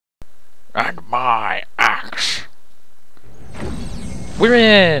And my axe. We're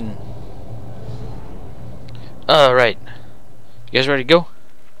in! Alright. You guys ready to go?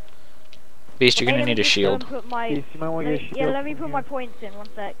 Beast, you're gonna need a shield. Beast, you might want to get a shield. Yeah, let me put my points in, one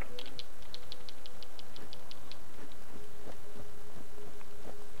sec.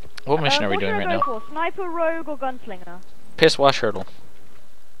 What mission are we doing right now? For? Sniper, rogue, or gunslinger? Piss wash hurdle.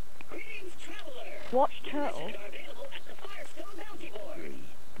 Watch turtle.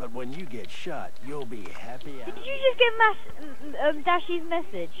 But when you get shot, you'll be happy. Did you just get Dashy's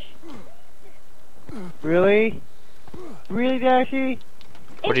message? Really? Really, Dashy?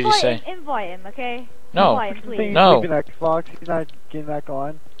 What did he say? Invite him, okay? No. Invite him, please. No. He's Xbox. He's not getting back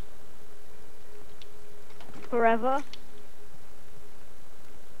on. Forever.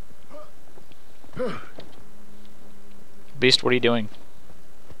 Beast, what are you doing?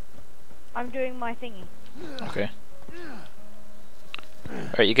 I'm doing my thingy. Okay.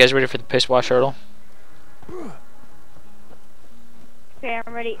 Alright, you guys ready for the piss wash hurdle? Okay,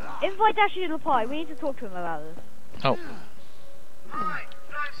 I'm ready. Invite Dashy to the party. We need to talk to him about this. Oh.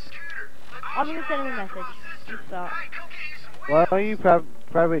 I'm gonna send him a message. Just start. Why don't you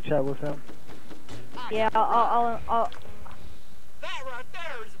private chat with him? Yeah, I'll That right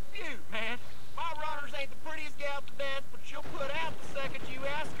there is a beaut, man. My runners ain't the prettiest gal to dance, but she'll put out the second you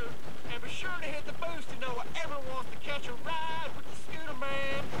ask her. And be sure to hit the boost to know whoever wants to catch a ride with the scooter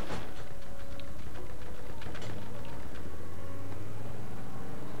man.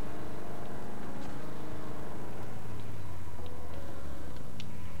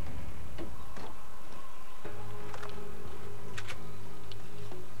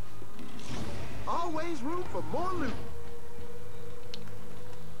 Always room for more loot.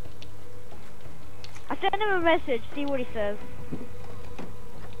 I sent him a message, see what he says.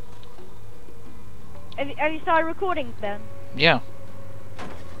 Have you started recording, Ben? Yeah.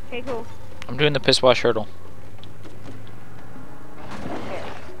 Okay, cool. I'm doing the piss wash hurdle.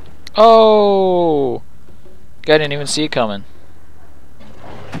 Oh! Guy didn't even see it coming.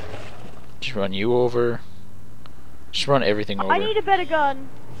 Just run you over. Just run everything over. I need a better gun.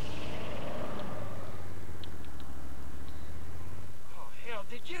 Oh, hell,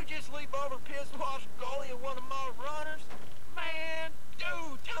 did you just leap over piss wash gully of one of my runners? Man,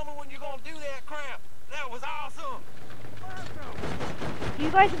 dude, tell me when you're gonna do that crap. That was awesome. Do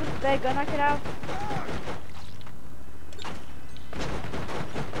you guys have a spare gun I could have?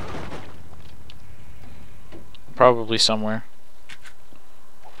 Probably somewhere.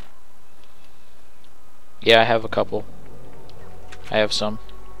 Yeah, I have a couple. I have some.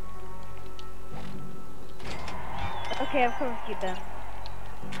 Okay, I'm coming with you, Ben.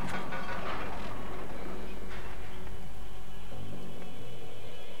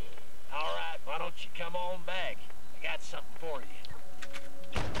 Alright, why don't you come on back? I got something for you.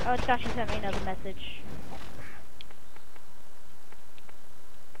 Oh, Dashy sent me another message.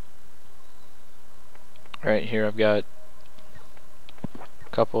 Right here, I've got a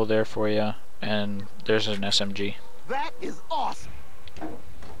couple there for you, and there's an SMG. That is awesome.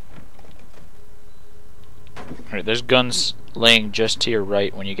 Alright, there's guns laying just to your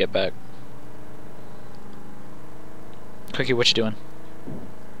right when you get back. Cookie, what you doing?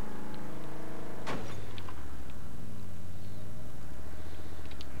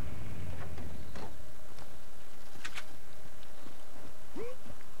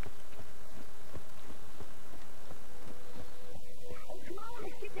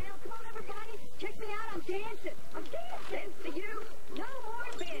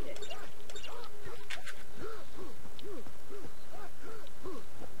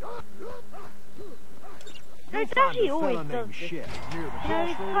 No, Dashy always does this. Near the You know,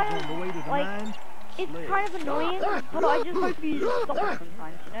 it's crossroads kind on the way to of, the like, mine. it's kind of annoying, but I just hope you stop it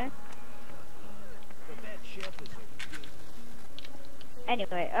sometimes, you know?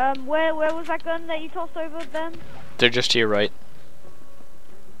 Anyway, where was that gun that you tossed over, Ben? They're just to your right.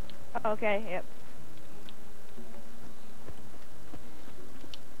 Oh, okay, yep.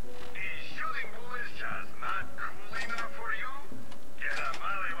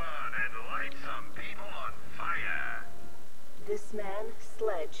 This man,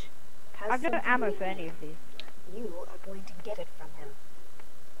 Sledge, has I've no something ammo you for any of these. You are going to get it from him.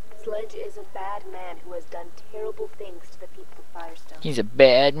 Sledge is a bad man who has done terrible things to the people of Firestone. He's a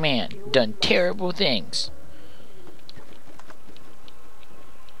bad man, done terrible things.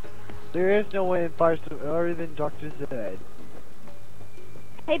 There is no way in Firestone other than Dr. Zed.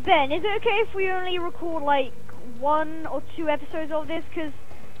 Hey Ben, is it okay if we only record like 1 or 2 episodes of this? Cause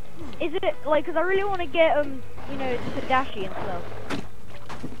is it like, cause I really want to get you know, to Dashy and stuff,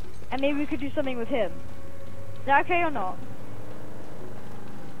 and maybe we could do something with him. Is that okay or not?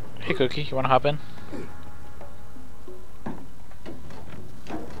 Hey Cookie, you wanna hop in?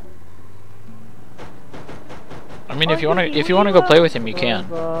 I mean, if you wanna go play with him, you can.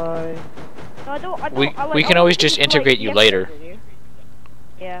 Bye. No, I don't. We can always just integrate you later.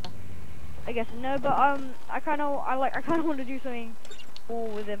 Yeah. I guess no, but I kind of want to do something more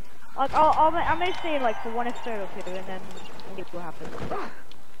with him. Like I may stay like for one episode or two, and then we'll see what happens.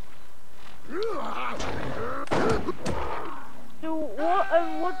 So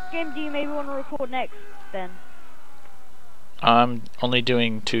what game do you maybe want to record next then? I'm only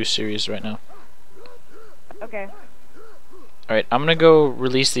doing 2 series right now. Okay. Alright, I'm gonna go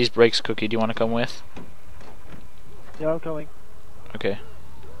release these brakes, Cookie. Do you want to come with? Yeah, I'm coming. Okay.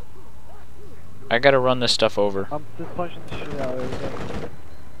 I gotta run this stuff over. I'm just punching the shit out of everything.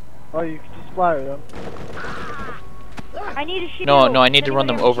 Oh, you can just splatter them. I need a shield. No, I need to run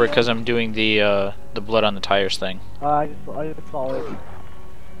them over because I'm doing the blood on the tires thing. I just saw it.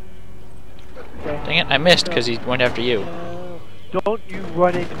 Okay. Dang it, I missed because he went after you. Don't you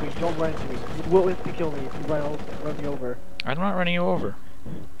run into me. Don't run into me. You will instantly kill me if you run me over. I'm not running you over.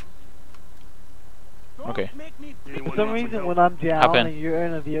 Okay. For some reason, when I'm Hop down in. and you're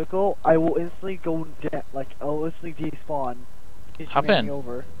in a vehicle, I will instantly go down. Like, I'll instantly despawn. Hop in.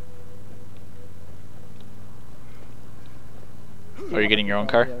 Over. Are you getting your own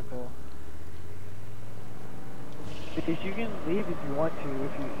car? Yeah, cool. Because you can leave if you want to.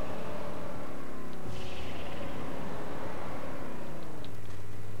 If you.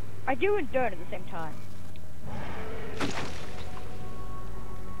 I do and don't at the same time.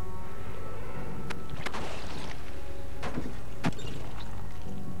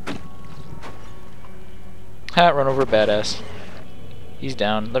 Ha, run over a badass. He's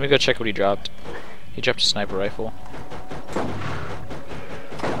down. Let me go check what he dropped. He dropped a sniper rifle.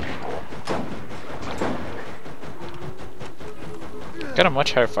 Got a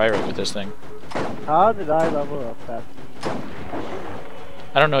much higher fire rate with this thing. How did I level up fast?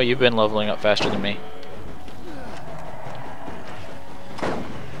 I don't know, you've been leveling up faster than me.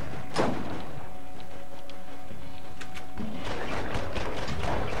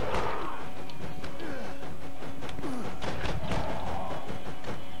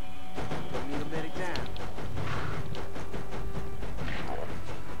 Need a medic down.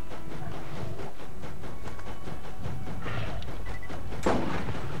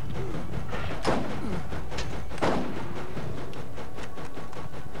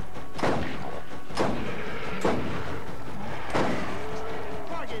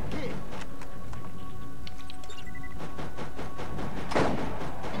 Target hit.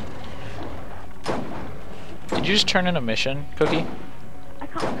 Did you just turn in a mission, Cookie? I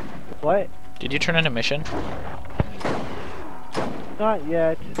can't. What? Did you turn in a mission? Not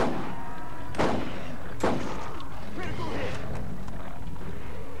yet. Critical hit.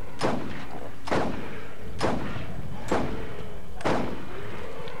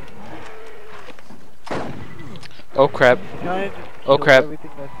 Oh crap. Can I just Oh, kill crap.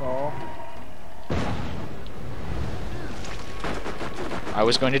 everything I saw? I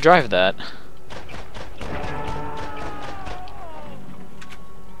was going to drive that.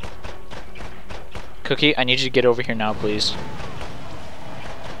 Cookie, I need you to get over here now, please.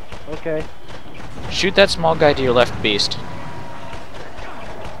 Okay. Shoot that small guy to your left, beast.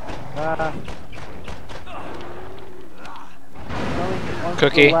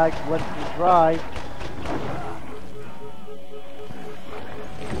 Cookie. Flag lets me drive.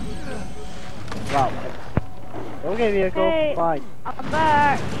 Wow. Okay, vehicle. Hey. Fine. I'm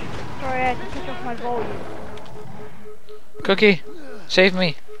back. Sorry, I had to switch off my volume. Cookie, save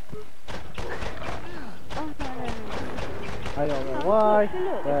me. Oh, no. I don't know why,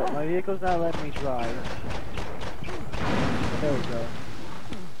 but my vehicle's not letting me drive. There we go.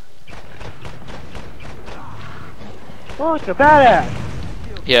 Oh, it's a badass!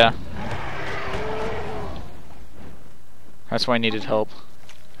 Yeah. That's why I needed help.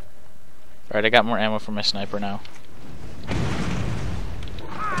 Alright, I got more ammo for my sniper now.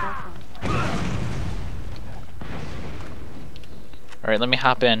 Alright, let me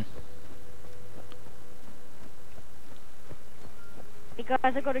hop in. Hey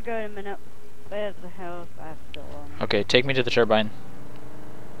guys, I gotta go in a minute. Where the hell is that still on? Okay, take me to the turbine.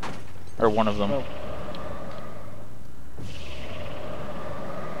 Or one of them. Oh.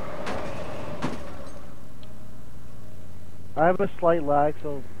 I have a slight lag,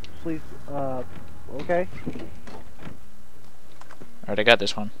 so please, okay? Alright, I got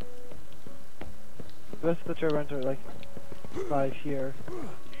this one. The rest of the turbines are like right here. You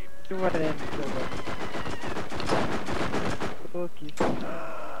can run in. Cookies.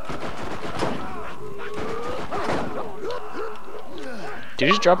 Did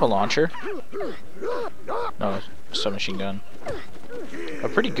you just drop a launcher? No, submachine gun. A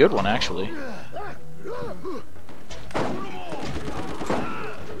pretty good one, actually.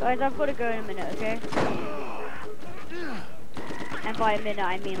 Guys, I've got to go in a minute, okay? And by a minute,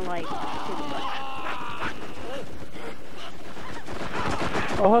 I mean like 2 minutes.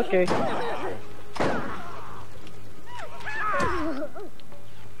 Oh, okay.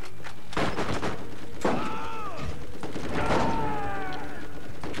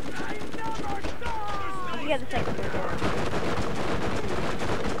 Let me get the second door.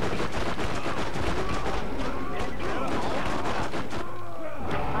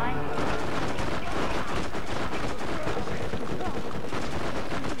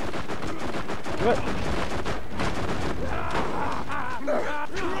 What?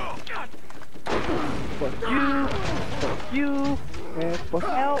 Fuck you. Fuck you. And fuck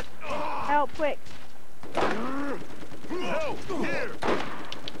Help! Help, quick! Help! Here!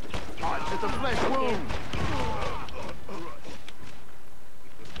 It's a flesh wound!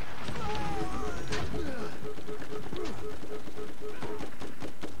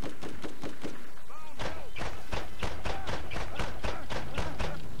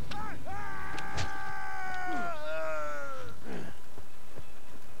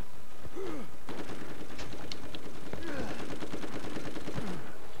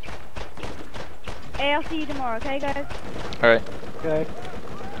 Hey, I'll see you tomorrow, okay, guys? Alright. Okay.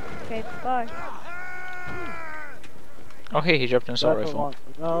 Okay, bye. Oh, hey, he dropped an assault That's a rifle. long-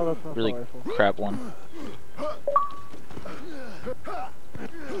 No, that's not Really a rifle. crap one.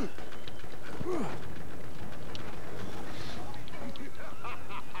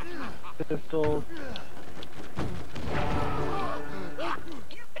 Pistol.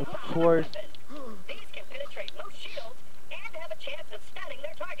 Of course. These can penetrate most shields and have a chance of stunning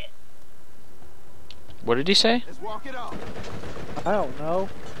their target. What did he say? Let's walk it off. I don't know.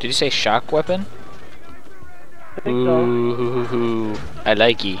 Did he say shock weapon? I think so. Ooh, I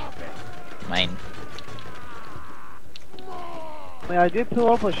like ye. Mine. I mean, I did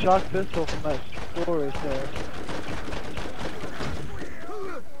pull up a shock pistol from that store right there.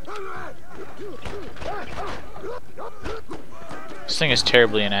 This thing is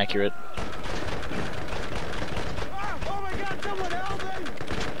terribly inaccurate. Oh my god, someone help me!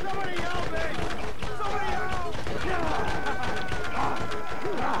 Somebody help me! Somebody help!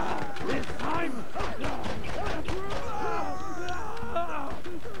 This time!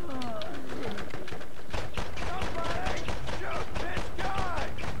 Somebody shoot this guy!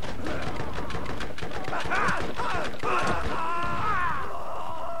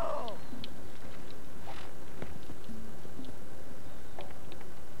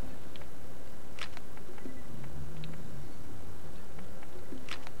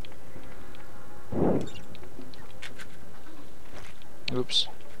 Oops.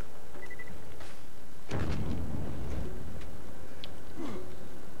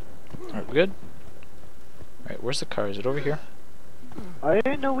 Alright, we good? Alright, where's the car? Is it over here? I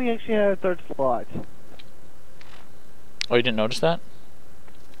didn't know we actually had a third slot. Oh, you didn't notice that?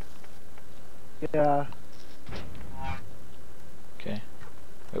 Yeah. Okay.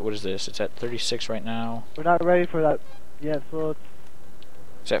 Wait, what is this? It's at 36 right now. We're not ready for that yet, so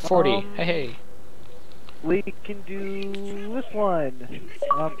It's at 40. Hey, hey. we can do this one.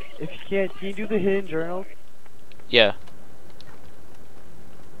 If you can't, can you do the hidden journal? Yeah.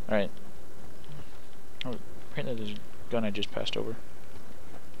 Alright. Oh, apparently there's a gun I just passed over.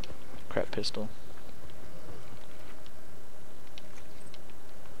 Crap pistol.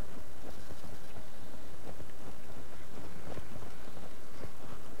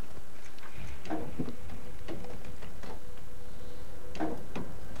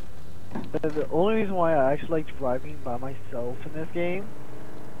 The only reason why I actually like driving by myself in this game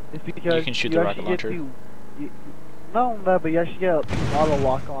is because You can shoot the rocket actually get launcher. not only that, but you actually get auto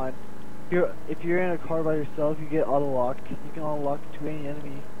lock on. If you're in a car by yourself, you get auto lock. You can auto lock to any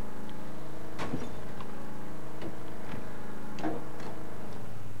enemy.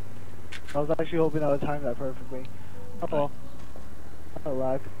 I was actually hoping I would time that perfectly. Oh well. Not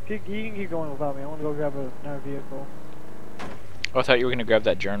lag. You can keep going without me. I want to go grab another vehicle. Oh, I thought you were gonna grab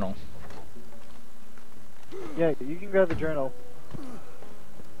that journal. Yeah, you can grab the journal.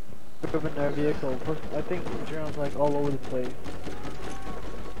 Grab another vehicle. Plus, I think the journal's like all over the place.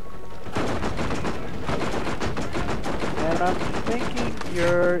 And I'm thinking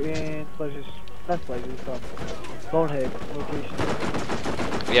you're in not Sledge's, Bonehead location.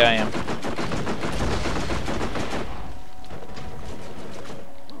 Yeah, I am.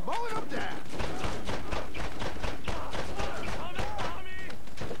 Mowing them down!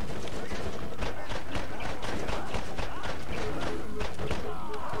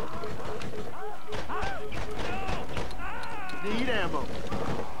 ammo.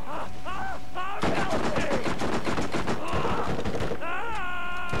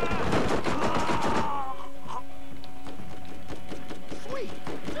 Sweet.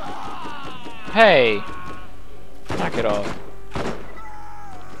 Hey! Knock it off.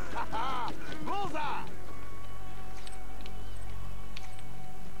 Bullseye.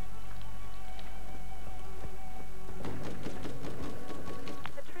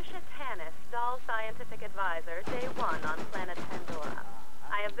 Patricia Tanis, Doll Scientific Advisor, Day 1 on planet Pandora.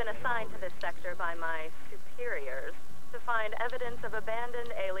 I have been assigned to this sector by my superiors to find evidence of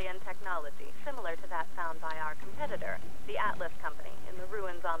abandoned alien technology similar to that found by our competitor, the Atlas Company, in the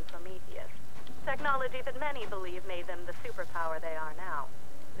ruins on Prometheus. Technology that many believe made them the superpower they are now.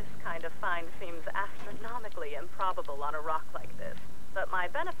 This kind of find seems astronomically improbable on a rock like this, but my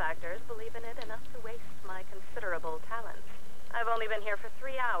benefactors believe in it enough to waste my considerable talents. I've only been here for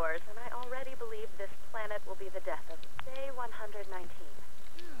 3 hours, and I already believe this planet will be the death of Day 119.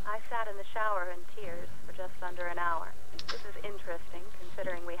 I sat in the shower in tears for just under an hour. This is interesting,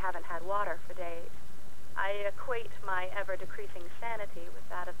 considering we haven't had water for days. I equate my ever-decreasing sanity with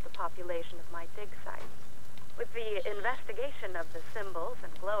that of the population of my dig site. With the investigation of the symbols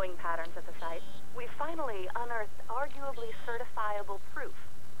and glowing patterns at the site, we finally unearthed arguably certifiable proof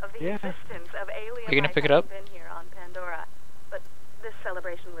of the existence of alien You gonna life pick it up? having been here on Pandora. But this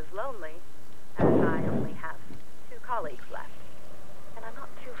celebration was lonely, as I only have 2 colleagues left. And I'm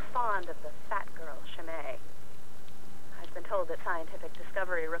not too fond of the fat girl, Chimay. I've been told that scientific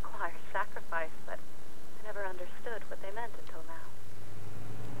discovery requires sacrifice, but I never understood what they meant until now.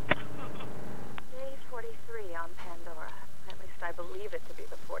 Day 43 on Pandora. At least I believe it to be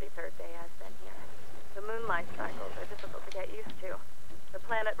the 43rd day I've been here. The moonlight cycles are difficult to get used to. The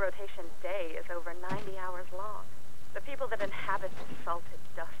planet rotation day is over 90 hours long. The people that inhabit this salted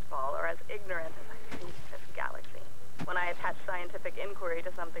dust ball are as ignorant as I've seen in this galaxy. When I attach scientific inquiry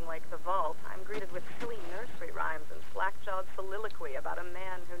to something like the vault, I'm greeted with silly nursery rhymes and slack-jawed soliloquy about a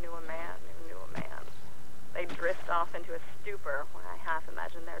man who knew a man who knew a man. They drift off into a stupor where I half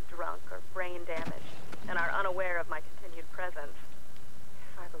imagine they're drunk or brain damaged and are unaware of my continued presence.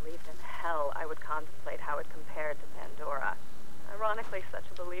 If I believed in hell, I would contemplate how it compared to Pandora. Ironically, such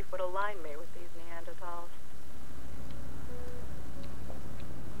a belief would align me with these Neanderthals.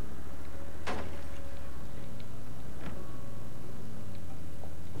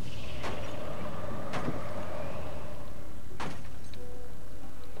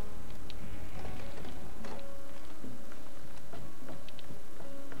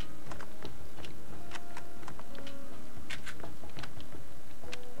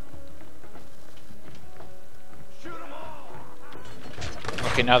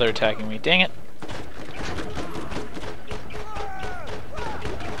 Okay, now they're attacking me. Dang it.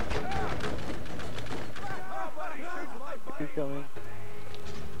 He's coming.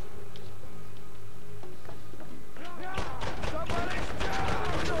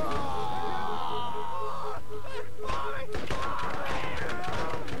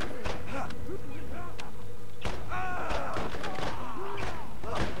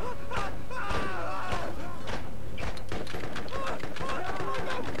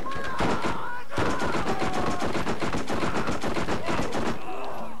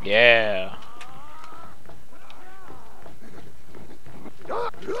 Yeah.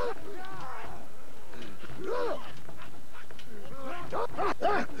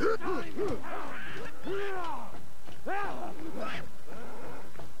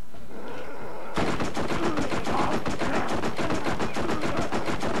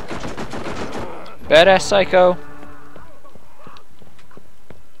 Badass Psycho.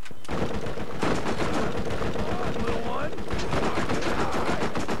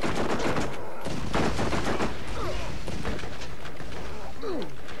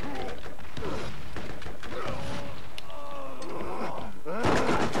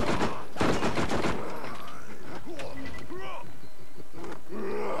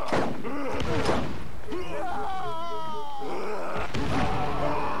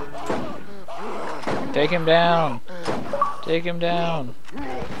 Take him down. Take him down.